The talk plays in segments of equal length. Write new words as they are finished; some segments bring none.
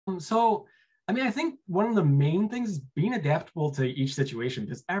So, I mean, I think one of the main things is being adaptable to each situation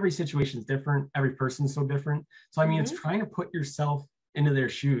because every situation is different. Every person is so different. So, I mean, it's Hmm. trying to put yourself into their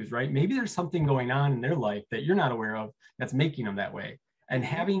shoes, right? Maybe there's something going on in their life that you're not aware of that's making them that way. And Hmm.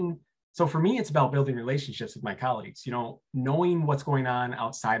 having, so for me, it's about building relationships with my colleagues, knowing what's going on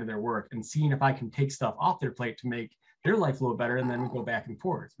outside of their work and seeing if I can take stuff off their plate to make their life a little better. And then we go Oh. back and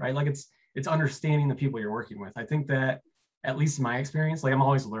forth, right? Like it's understanding the people you're working with. I think that at least in my experience, like I'm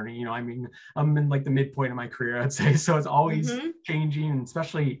always learning, I mean, I'm in like the midpoint of my career, I'd say. So it's always Hmm. changing. And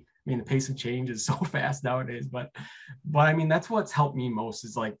especially, I mean, the pace of change is so fast nowadays, but I mean, that's what's helped me most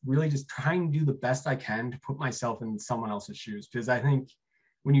is like really just trying to do the best I can to put myself in someone else's shoes. Because I think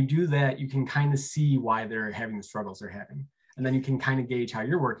when you do that, you can kind of see why they're having the struggles they're having. And then you can kind of gauge how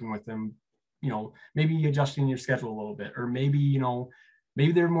you're working with them, maybe adjusting your schedule a little bit, or maybe,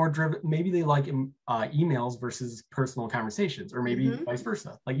 maybe they're more driven, maybe they like emails versus personal conversations, or maybe Hmm. vice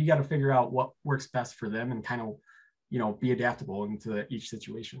versa. Like you got to figure out what works best for them and kind of, be adaptable into each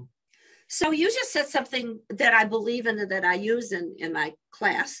situation. So you just said something that I believe in and that I use in my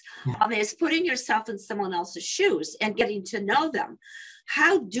class, Yeah. is putting yourself in someone else's shoes and getting to know them.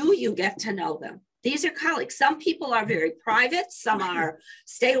 How do you get to know them? These are colleagues. Some people are very private. Oh, Some sure. are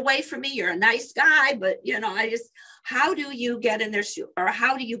stay away from me. You're a nice guy, but how do you get in their shoe, or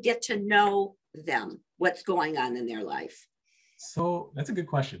how do you get to know them? What's going on in their life? So that's a good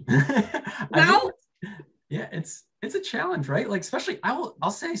question. I think Well, yeah, it's a challenge, right? Like especially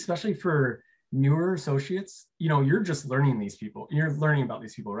I'll say especially for newer associates, you're just learning these people. You're learning about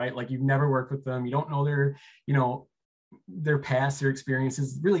these people, right? Like you've never worked with them. You don't know you know, their past, their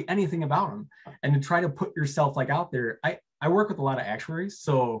experiences, really anything about them. And to try to put yourself like out there, I work with a lot of actuaries.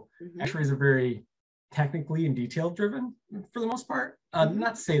 So mm-hmm, actuaries are very technically and detail driven for the most part. mm-hmm.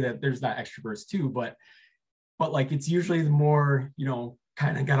 Not to say that there's not extroverts too, but like it's usually the more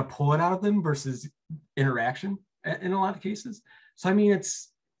kind of got to pull it out of them versus interaction in a lot of cases. So I mean,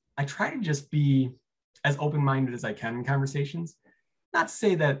 I try to just be as open-minded as I can in conversations. Not to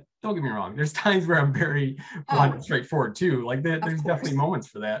say that, don't get me wrong, there's times where I'm very blunt and Oh, straightforward too. Like of there's definitely course. moments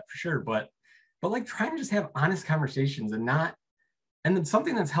for that for sure, but like trying to just have honest conversations and not. And then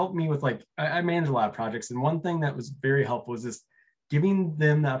something that's helped me with like I manage a lot of projects, and one thing that was very helpful was just giving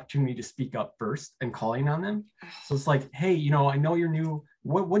them the opportunity to speak up first and calling on them. So it's like, hey, I know you're new.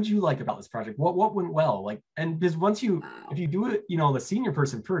 What did you like about this project? What went well? Like, and because if Wow. you do it, the senior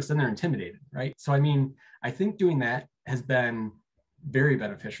person first, then they're intimidated, right? So I mean, I think doing that has been very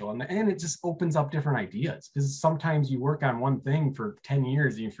beneficial, and it just opens up different ideas because sometimes you work on one thing for 10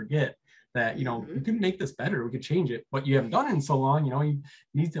 years and you forget that we Mm-hmm. can make this better, we could change it, but you haven't done it in so long, you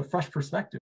need a fresh perspective.